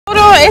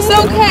it's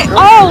okay.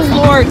 Oh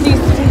Lord,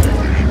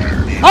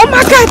 oh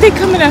my God, they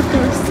coming after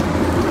us.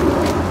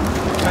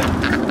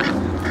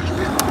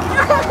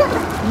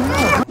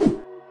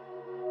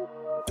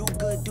 Do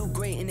good, do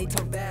great, and they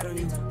talk bad on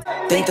you.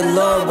 Thank the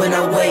Lord when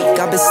I wake.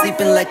 I've been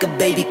sleeping like a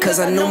baby, cause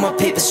I know my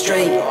paper's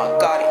straight.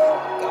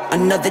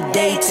 Another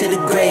day to the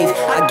grave.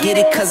 I get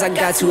it cause I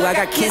got to. I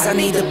got kids, I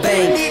need to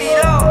bang.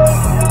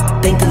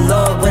 Thank the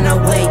Lord when I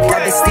wake.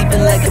 I've been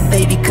sleeping like a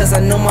baby, cause I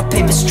know my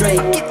paper's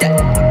straight.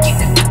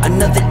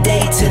 Another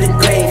day to the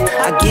grave.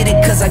 I get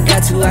it cause I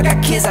got to. I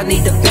got kids, I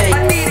need to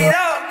bang.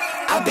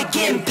 I've been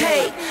getting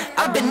paid.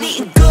 I've been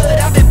eating good.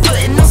 I've been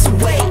putting on some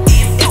weight.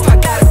 If I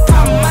got a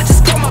problem, I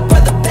just call my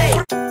brother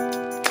babe.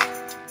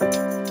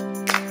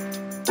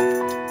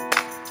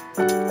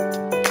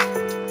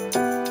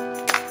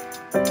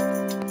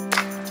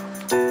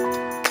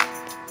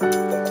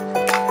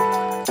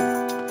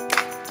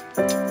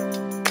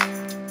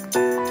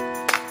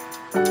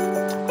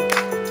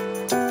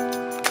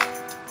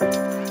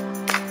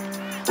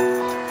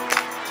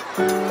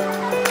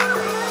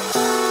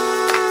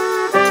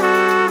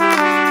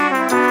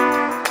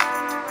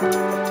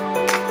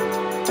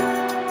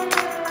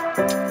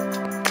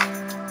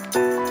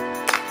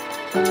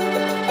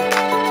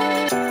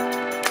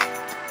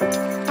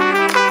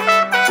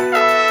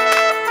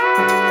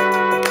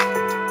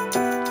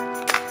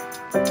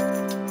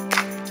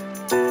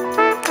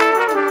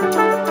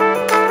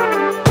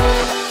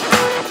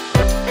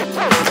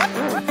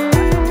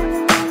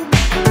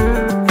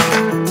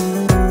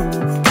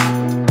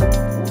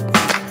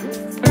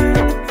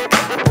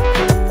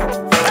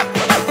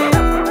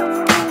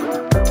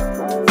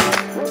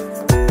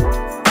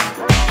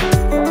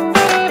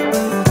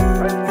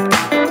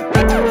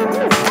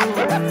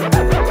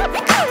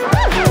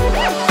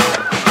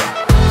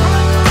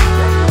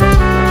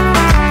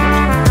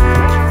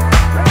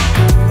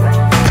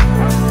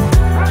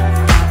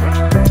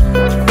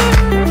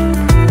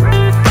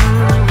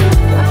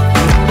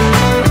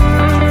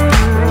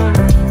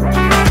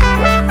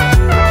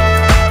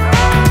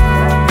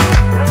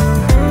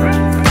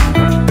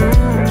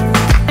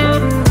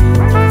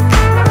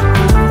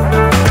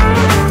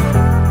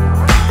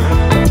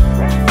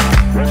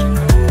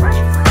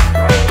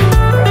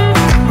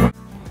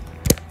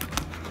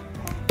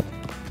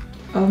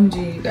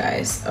 OMG, you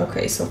guys.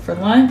 Okay, so for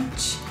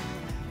lunch,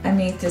 I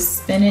made this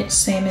spinach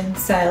salmon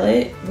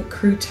salad with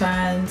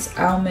croutons,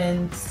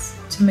 almonds,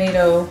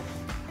 tomato,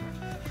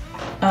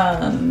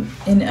 and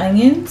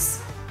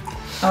onions.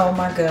 Oh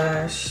my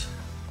gosh.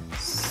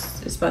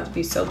 It's about to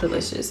be so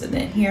delicious. And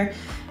then here,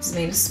 just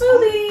made a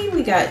smoothie.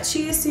 We got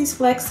chia seeds,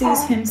 flax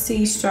seeds, hemp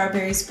seeds,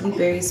 strawberries,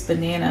 blueberries,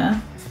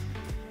 banana,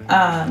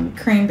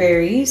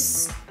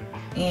 cranberries,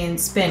 and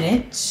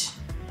spinach.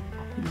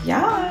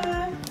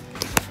 Yeah.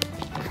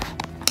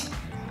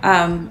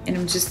 And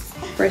I'm just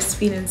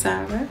breastfeeding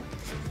Zara.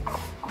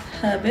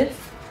 Hubbard.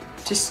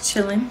 Just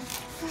chilling.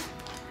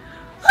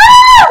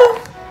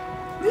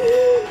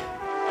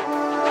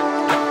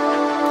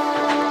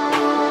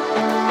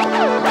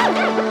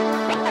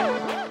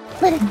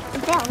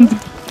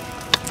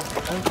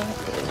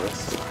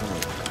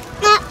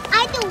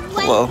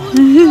 Hello.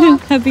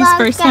 Hubby's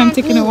first time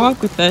taking a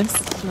walk with us.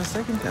 It's my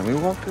second time. We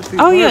walked this.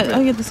 Oh yeah,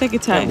 the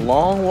second time. That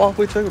long walk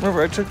we took.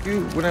 Remember I took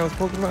you when I was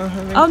Pokemon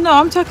hunting? Oh no,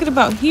 I'm talking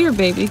about here,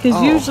 baby,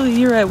 because usually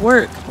you're at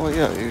work. Well,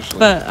 yeah, usually.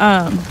 But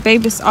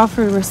babe is off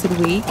for the rest of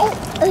the week,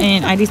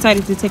 and I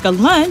decided to take a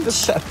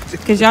lunch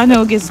because y'all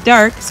know it gets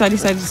dark, so I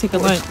decided to take a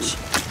lunch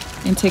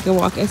and take a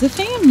walk as a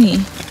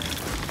family.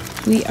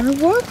 We are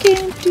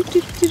walking.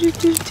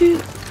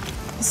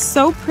 It's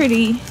so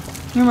pretty.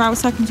 Remember I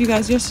was talking to you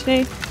guys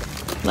yesterday?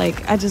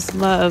 Like, I just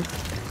love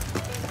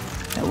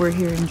that we're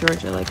here in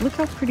Georgia. Like, look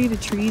how pretty the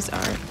trees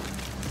are.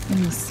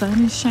 And the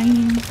sun is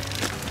shining.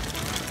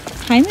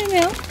 Hi,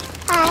 Mamil.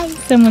 Hi.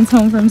 Someone's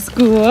home from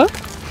school.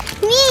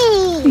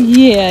 Me.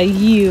 Yeah,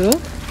 you.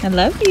 I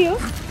love you.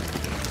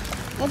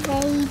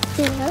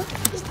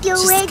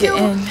 Just getting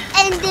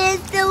and there's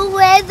the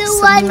weather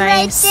one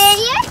nice right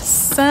there.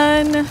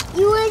 Sun.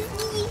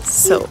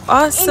 So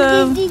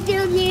awesome. And there's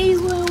the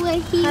little one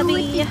right here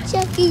with the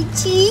chubby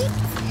cheeks.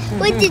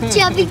 With the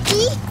chubby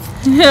cheeks.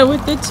 Yeah,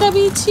 with the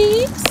chubby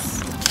cheeks.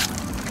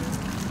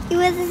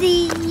 With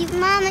the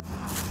mama.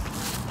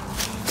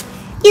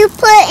 You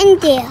put in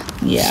there.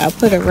 Yeah, I'll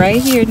put it right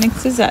here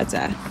next to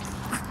Zaza.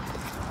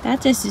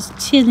 Zaza's just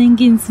chilling,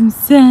 getting some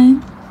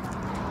sun.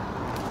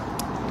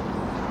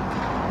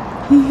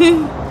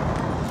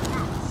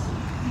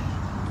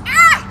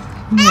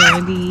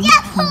 Ready?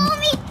 Don't pull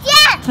me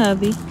down.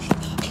 Hubby.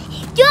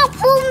 Don't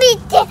pull me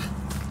down.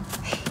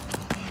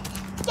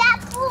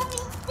 Don't pull me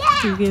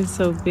down. You're getting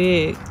so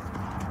big.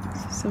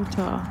 So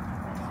tall.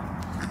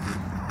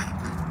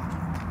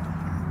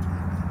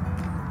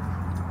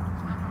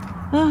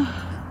 You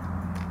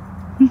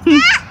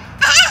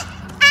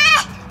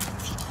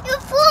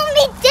pull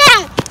me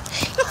down.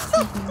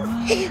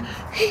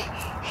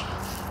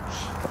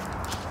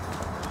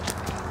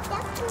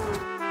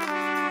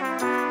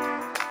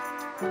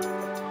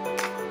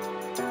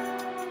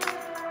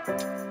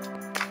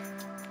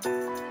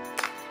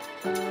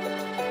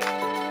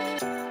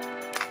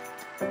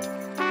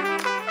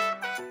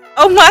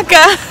 Oh my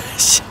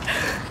gosh.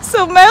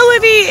 So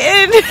Melody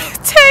and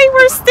Tay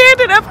were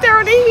standing up there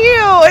on the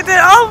hill, and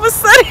then all of a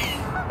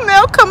sudden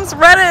Mel comes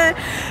running,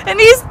 and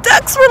these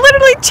ducks were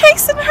literally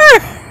chasing her.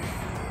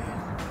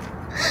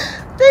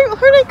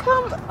 Here they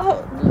come.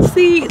 Oh,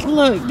 see,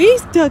 look,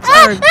 these ducks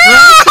are aggressive.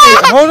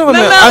 Hold on a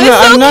minute.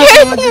 I'm not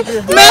gonna give you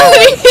a hand.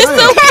 Melody, it's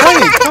okay.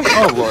 Hey, come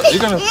on, Lord.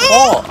 You're gonna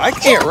fall. I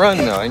can't run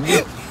now. And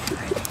you...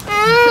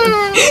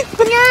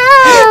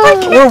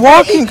 No. We're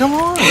walking. Come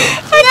on.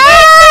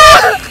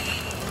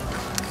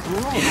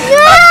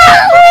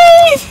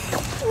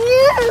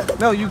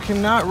 No, you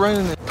cannot run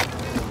in the...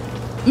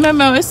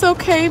 Memo, it's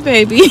okay,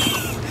 baby.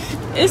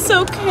 It's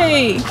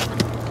okay.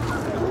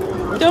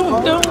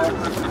 Don't.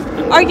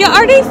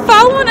 Are they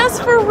following us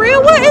for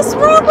real? What is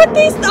wrong with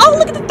these? Oh,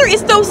 look at the three.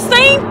 It's those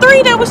same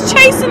three that was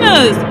chasing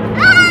us.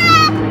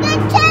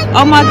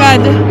 Oh my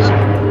God.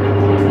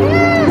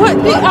 What?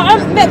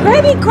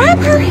 Baby, grab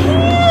her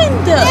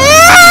hand.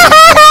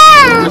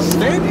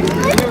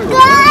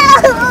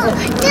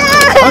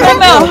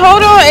 Memo,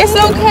 hold on. It's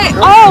okay.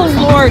 Oh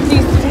Lord.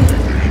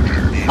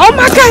 Oh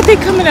my God, they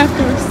coming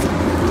after us.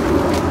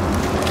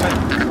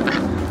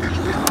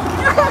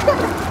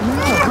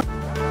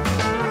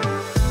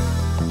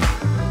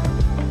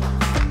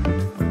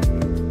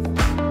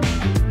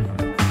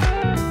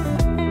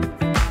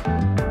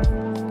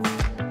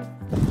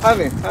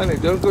 Honey,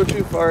 don't go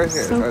too far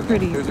ahead. So honey.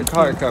 pretty. There's a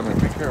car coming.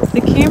 Be careful.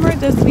 The camera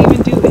doesn't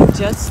even do it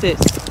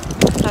justice.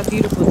 How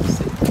beautiful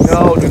this is.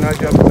 No, do not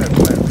jump in that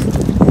fence.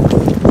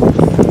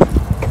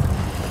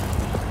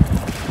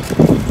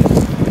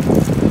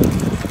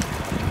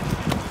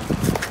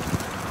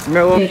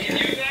 Mellow.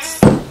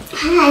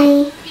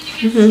 Hi.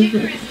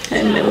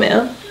 Hi,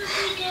 Mel.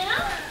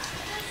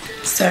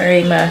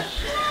 Sorry, I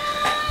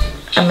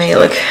may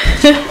look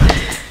a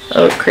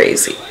little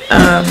crazy.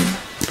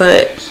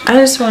 But I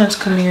just wanted to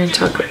come here and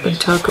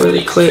talk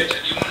really quick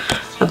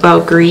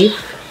about grief.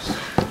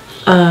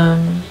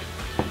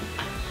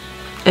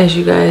 As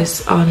you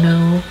guys all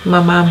know, my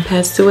mom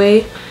passed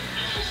away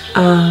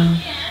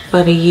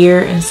about a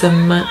year and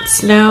some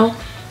months now.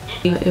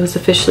 It was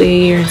officially a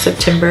year in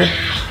September.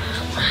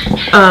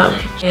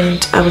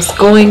 And I was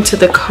going to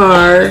the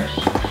car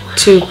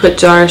to put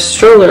Jar's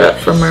stroller up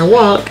from our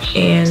walk,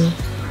 and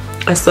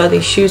I saw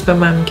these shoes my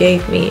mom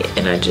gave me,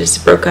 and I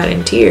just broke out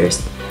in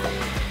tears.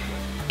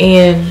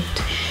 And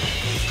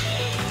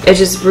it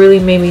just really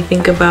made me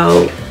think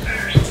about,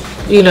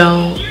 you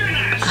know,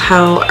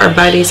 how our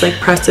bodies like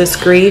process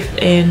grief.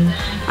 And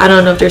I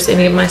don't know if there's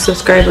any of my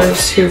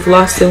subscribers who've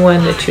lost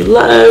someone that you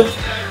love,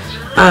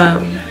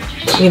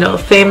 you know, a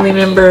family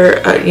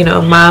member, you know,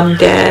 mom,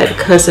 dad,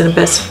 cousin,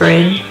 best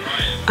friend.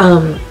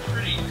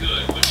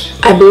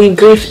 I believe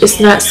grief is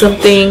not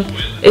something,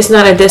 it's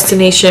not a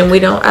destination.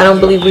 I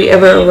don't believe we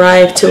ever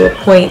arrive to a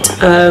point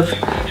of,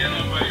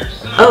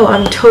 oh,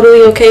 I'm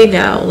totally okay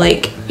now.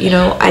 Like, you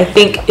know, I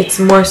think it's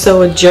more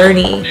so a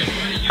journey.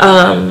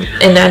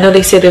 And I know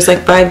they say there's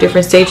like 5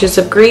 different stages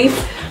of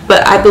grief,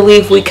 but I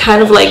believe we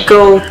kind of like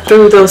go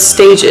through those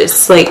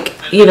stages, like,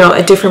 you know,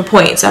 at different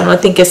points. I don't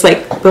think it's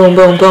like boom,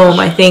 boom, boom.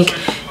 I think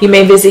you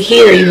may visit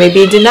here, you may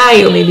be in denial,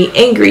 you may be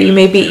angry, you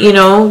may be, you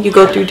know, you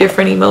go through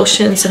different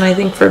emotions. And I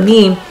think for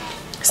me,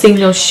 seeing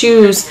those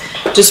shoes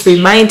just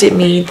reminded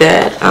me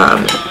that,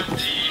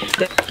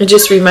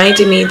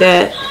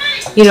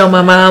 you know,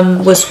 my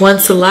mom was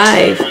once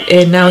alive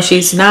and now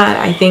she's not.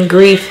 I think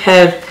grief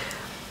have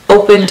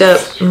opened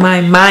up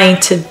my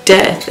mind to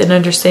death and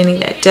understanding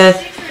that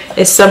death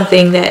is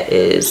something that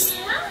is,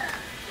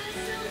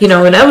 you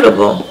know,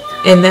 inevitable,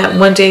 and that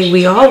one day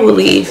we all will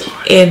leave.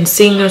 And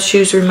seeing those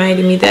shoes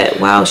reminded me that,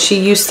 wow, she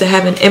used to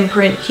have an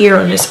imprint here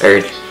on this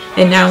earth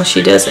and now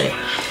she doesn't.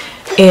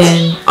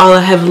 And all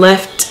I have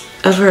left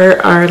of her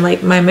are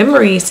like my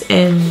memories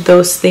and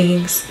those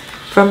things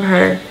from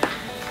her.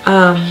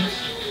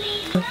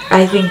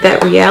 I think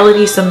that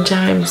reality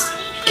sometimes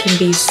can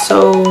be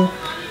so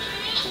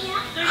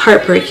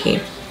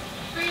heartbreaking,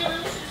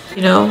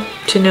 you know,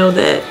 to know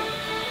that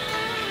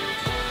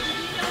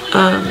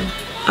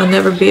I'll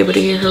never be able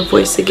to hear her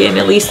voice again,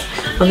 at least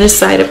on this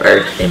side of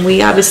earth. And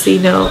we obviously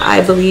know,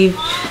 I believe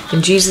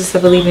in Jesus,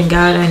 I believe in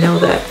God, I know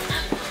that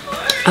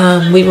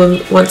we will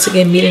once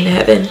again meet in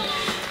heaven.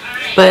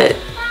 But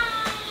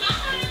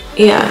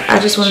yeah, I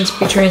just wanted to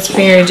be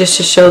transparent, just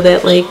to show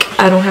that, like,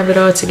 I don't have it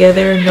all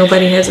together,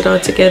 nobody has it all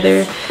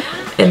together,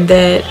 and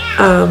that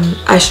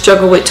I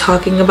struggle with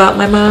talking about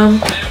my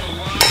mom.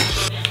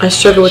 I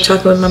struggle with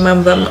talking with my mom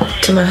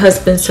about, to my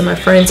husband, to my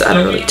friends. I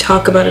don't really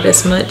talk about it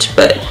as much,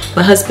 but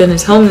my husband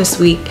is home this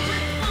week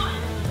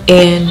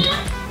and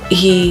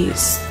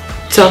he's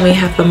taught me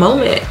half a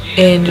moment,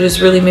 and it just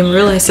really made me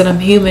realize that I'm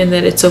human,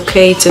 that it's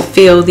okay to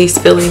feel these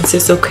feelings,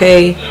 it's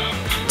okay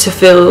to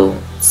feel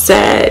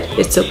sad,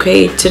 it's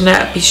okay to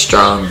not be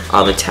strong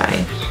all the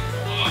time.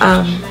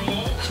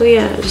 So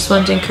yeah, I just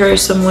wanted to encourage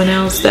someone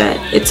else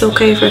that it's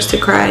okay for us to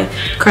cry.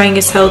 Crying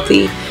is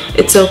healthy.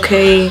 It's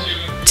okay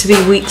to be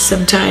weak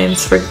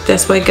sometimes.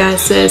 That's why God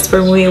says,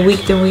 for when we are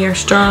weak, then we are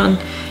strong.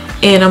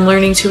 And I'm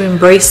learning to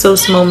embrace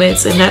those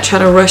moments and not try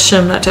to rush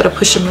them, not try to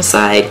push them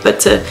aside, but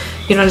to,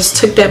 you know, just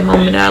took that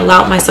moment and I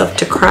allowed myself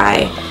to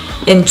cry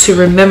and to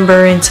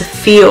remember and to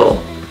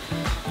feel.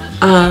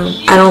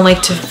 I don't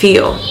like to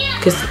feel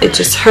because it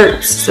just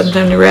hurts.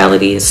 Sometimes the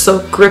reality is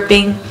so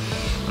gripping,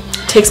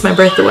 it takes my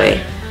breath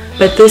away.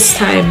 But this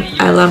time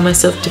I allowed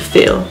myself to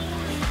feel.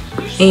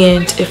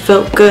 And it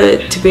felt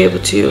good to be able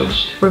to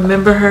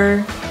remember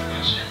her,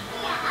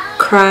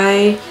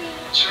 cry,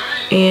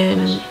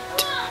 and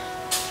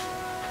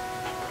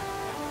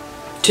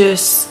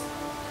just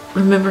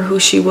remember who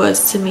she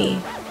was to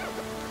me.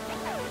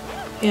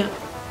 Yeah.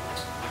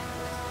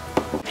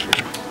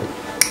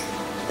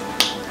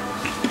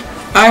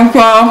 I'm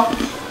Paul.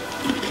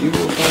 You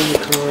will find the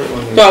card on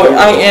the So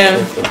I am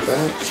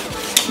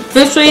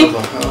officially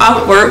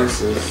off work.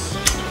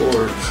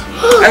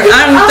 And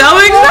I'm so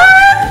excited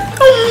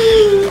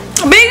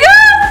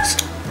because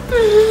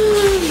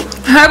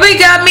hubby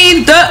got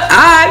me the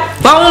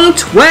iPhone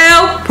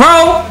 12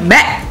 Pro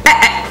Max.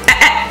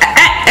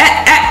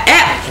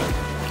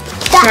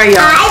 Sorry,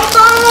 y'all.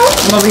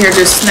 I'm over here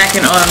just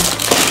snacking on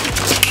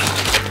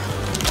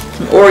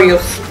some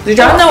Oreos. Did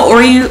y'all know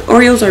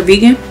Oreos are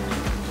vegan?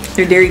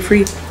 They're dairy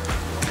free.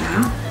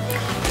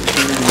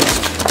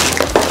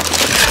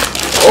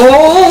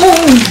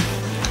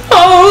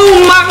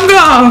 Oh my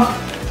God.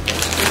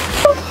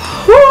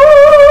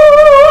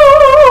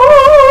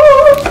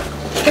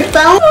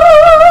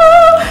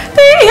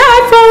 The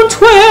iPhone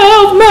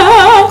 12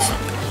 Max.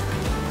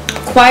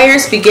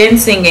 Choirs begin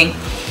singing.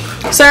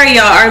 Sorry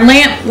y'all, our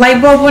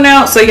light bulb went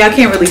out, so y'all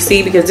can't really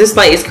see because this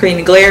light is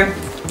creating glare.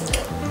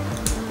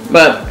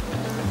 But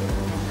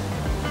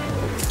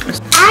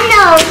I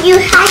know you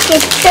have to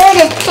turn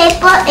the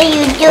paper and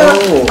you do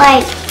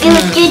like you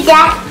do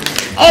that.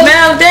 And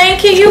Mel, Dane,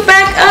 can you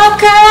back up,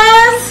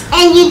 cuz?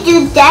 And you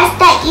do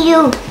that,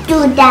 you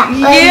do that.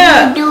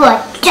 Yeah. You do it.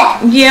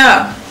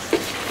 Yeah.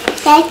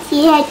 That's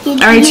you have to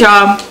do. Alright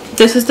y'all,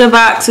 this is the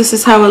box. This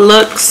is how it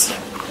looks.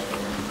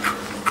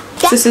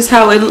 This is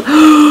how it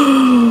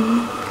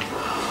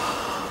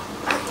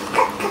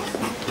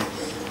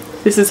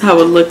This is how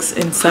it looks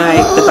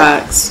inside the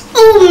box.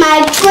 Oh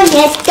my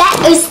goodness,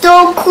 that is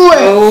so cool.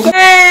 Oh,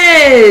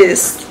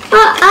 yes. I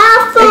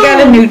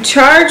got a new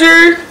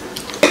charger.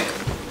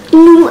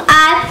 New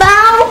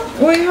iPhone.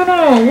 Wait, hold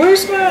on.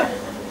 Where's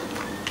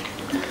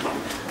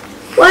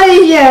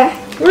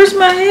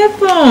my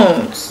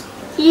headphones?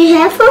 Your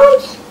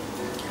headphones?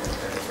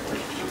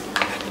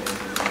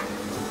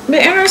 But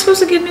aren't I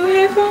supposed to get new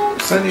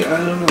headphones? Honey, I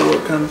don't know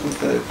what comes with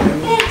that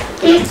camera.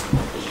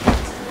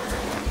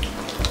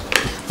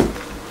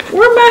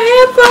 Where my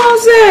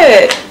headphones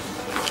at?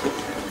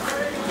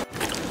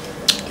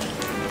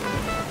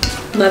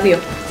 Love you.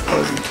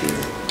 Love you too.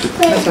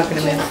 I'm talking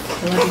to man. I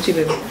love you too,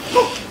 baby.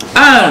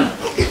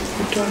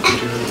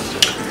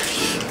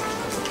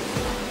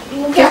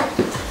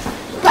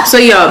 So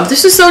y'all,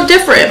 this is so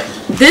different.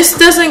 This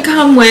doesn't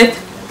come with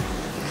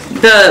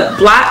the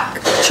black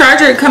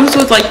charger. It comes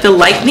with like the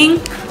lightning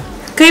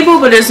cable,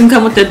 but it doesn't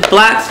come with the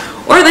black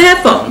or the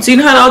headphones. You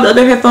know how all the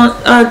other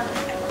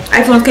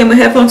iPhones came with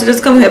headphones? It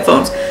doesn't come with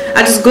headphones.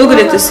 I just googled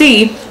it to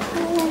see,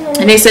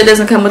 and they said it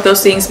doesn't come with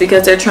those things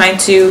because they're trying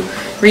to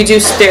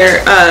reduce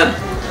their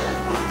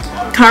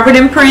carbon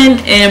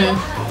imprint and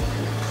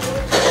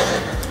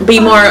be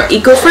more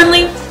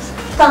eco-friendly.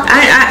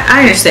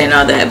 I understand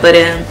all that, but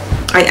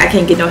I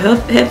can't get no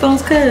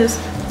headphones cause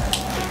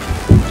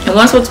and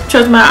one's supposed to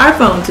charge my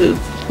iPhone too.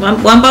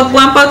 One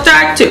buck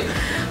charge too.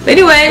 But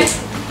anyway,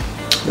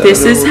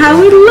 this is how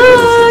it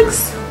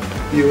looks.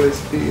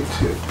 USB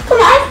too. Can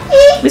I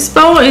see? This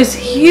phone is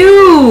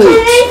huge. Can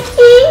I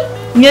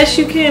see? Yes,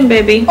 you can,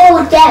 baby.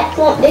 Oh, that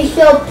phone is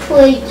so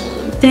pretty.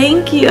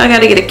 Thank you. I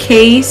gotta get a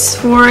case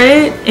for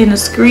it and a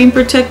screen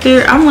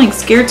protector. I'm like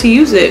scared to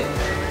use it.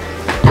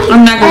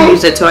 I'm not gonna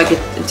use it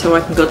until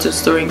I can go to the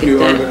store and get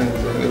that.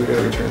 We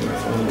gotta return my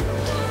phone.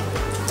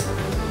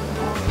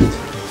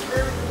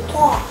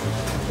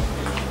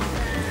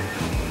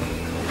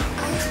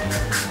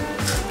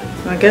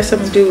 I guess I'm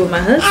gonna do what my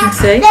husband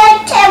say.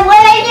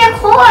 Where is your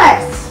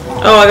horse?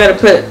 Oh, I gotta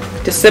put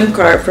the SIM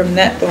card from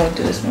that phone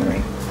to this one,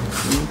 right?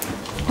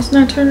 It's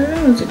not turning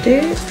on, is it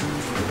dead?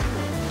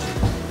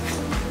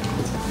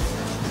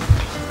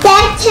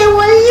 That's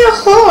where is your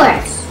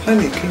horse?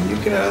 Honey, can you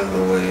get out of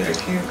the way? I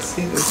can't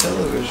see the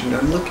television.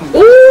 I'm looking.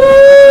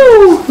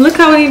 Ooh! Look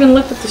how it even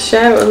looked with the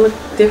shadow. It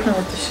looked different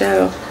with the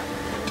shadow.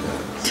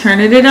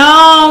 Turning it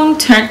on.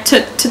 Turning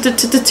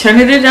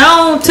it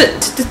on. Turning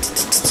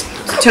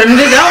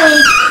it on.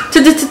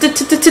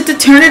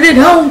 Turning it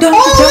on. Don't.